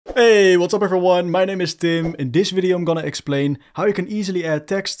Hey, what's up everyone? My name is Tim. In this video I'm gonna explain how you can easily add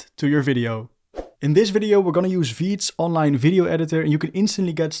text to your video. In this video we're gonna use VEED's online video editor and you can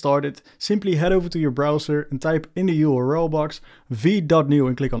instantly get started. Simply head over to your browser and type in the URL box veed.new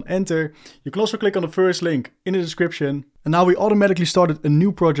and click on enter. You can also click on the first link in the description. And now we automatically started a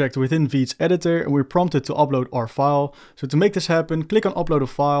new project within VEED's editor and we're prompted to upload our file. So to make this happen, click on upload a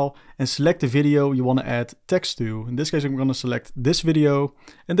file and select the video you want to add text to. In this case I'm going to select this video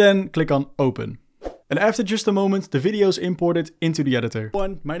and then click on open. And after just a moment, the video is imported into the editor.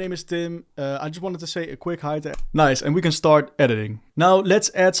 My name is Tim. I just wanted to say a quick hi to... Nice, and we can start editing. Now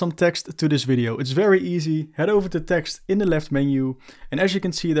let's add some text to this video. It's very easy. Head over to text in the left menu. And as you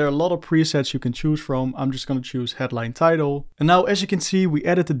can see, there are a lot of presets you can choose from. I'm just going to choose headline title. And now as you can see, we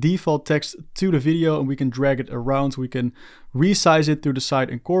added the default text to the video and we can drag it around. We can resize it through the side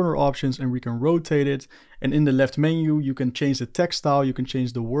and corner options and we can rotate it. And in the left menu, you can change the text style, you can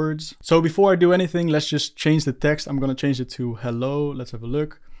change the words. So before I do anything, let's just change the text. I'm gonna change it to hello. Let's have a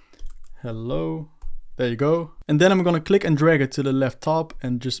look. Hello. There you go. And then I'm gonna click and drag it to the left top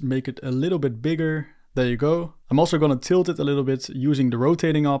and just make it a little bit bigger. There you go. I'm also going to tilt it a little bit using the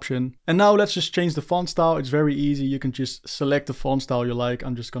rotating option. And now let's just change the font style. It's very easy. You can just select the font style you like.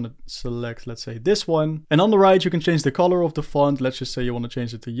 I'm just going to select, let's say this one. And on the right, you can change the color of the font. Let's just say you want to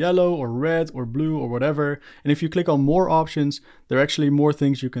change it to yellow or red or blue or whatever. And if you click on more options, there are actually more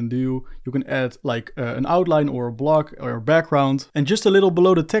things you can do. You can add like an outline or a block or a background. And just a little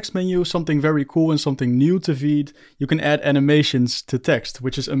below the text menu, something very cool and something new to VEED, you can add animations to text,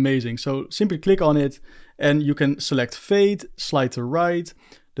 which is amazing. So simply click on it. And you can select fade, slide to right,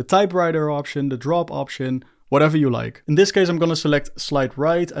 the typewriter option, the drop option, whatever you like. In this case, I'm going to select slide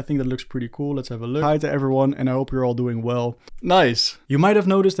right. I think that looks pretty cool. Let's have a look. Hi to everyone, and I hope you're all doing well. Nice. You might have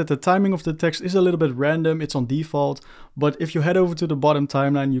noticed that the timing of the text is a little bit random. It's on default. But if you head over to the bottom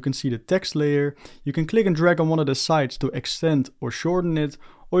timeline, you can see the text layer. You can click and drag on one of the sides to extend or shorten it.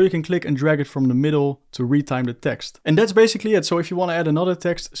 Or you can click and drag it from the middle to retime the text. And that's basically it. So if you want to add another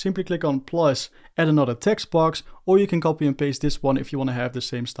text, simply click on plus, add another text box, or you can copy and paste this one if you want to have the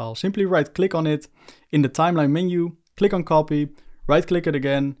same style. Simply right click on it in the timeline menu, click on copy, right click it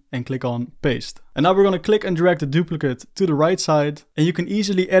again and click on paste. And now we're going to click and drag the duplicate to the right side. And you can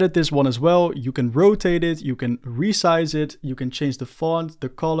easily edit this one as well. You can rotate it, you can resize it, you can change the font, the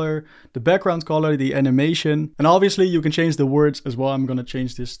color, the background color, the animation. And obviously you can change the words as well. I'm going to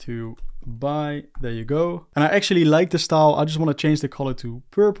change this to bye. There you go. And I actually like the style. I just want to change the color to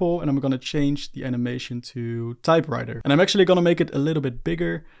purple and I'm going to change the animation to typewriter. And I'm actually going to make it a little bit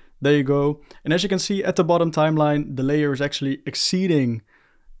bigger. There you go. And as you can see at the bottom timeline, the layer is actually exceeding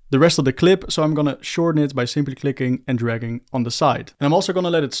the rest of the clip. So I'm going to shorten it by simply clicking and dragging on the side. And I'm also going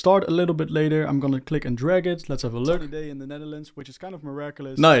to let it start a little bit later. I'm going to click and drag it. Let's have a look. Sunny day in the Netherlands, which is kind of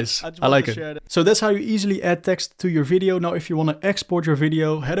miraculous. Nice. I like it. So that's how you easily add text to your video. Now, if you want to export your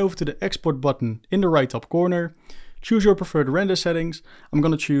video, head over to the export button in the right top corner. Choose your preferred render settings. I'm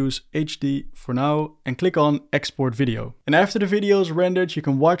going to choose HD for now and click on export video. And after the video is rendered, you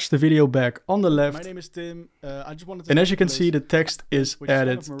can watch the video back on the left. My name is Tim. I just wanted to... And as you can see, the text is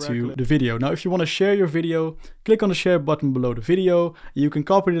added to the video. Now, if you want to share your video, click on the share button below the video. You can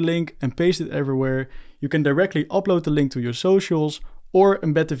copy the link and paste it everywhere. You can directly upload the link to your socials or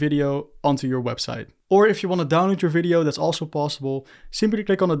embed the video onto your website. Or if you want to download your video, that's also possible. Simply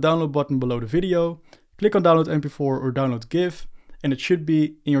click on the download button below the video. Click on download MP4 or download GIF and it should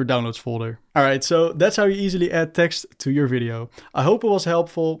be in your downloads folder. All right, so that's how you easily add text to your video. I hope it was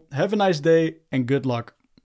helpful. Have a nice day and good luck.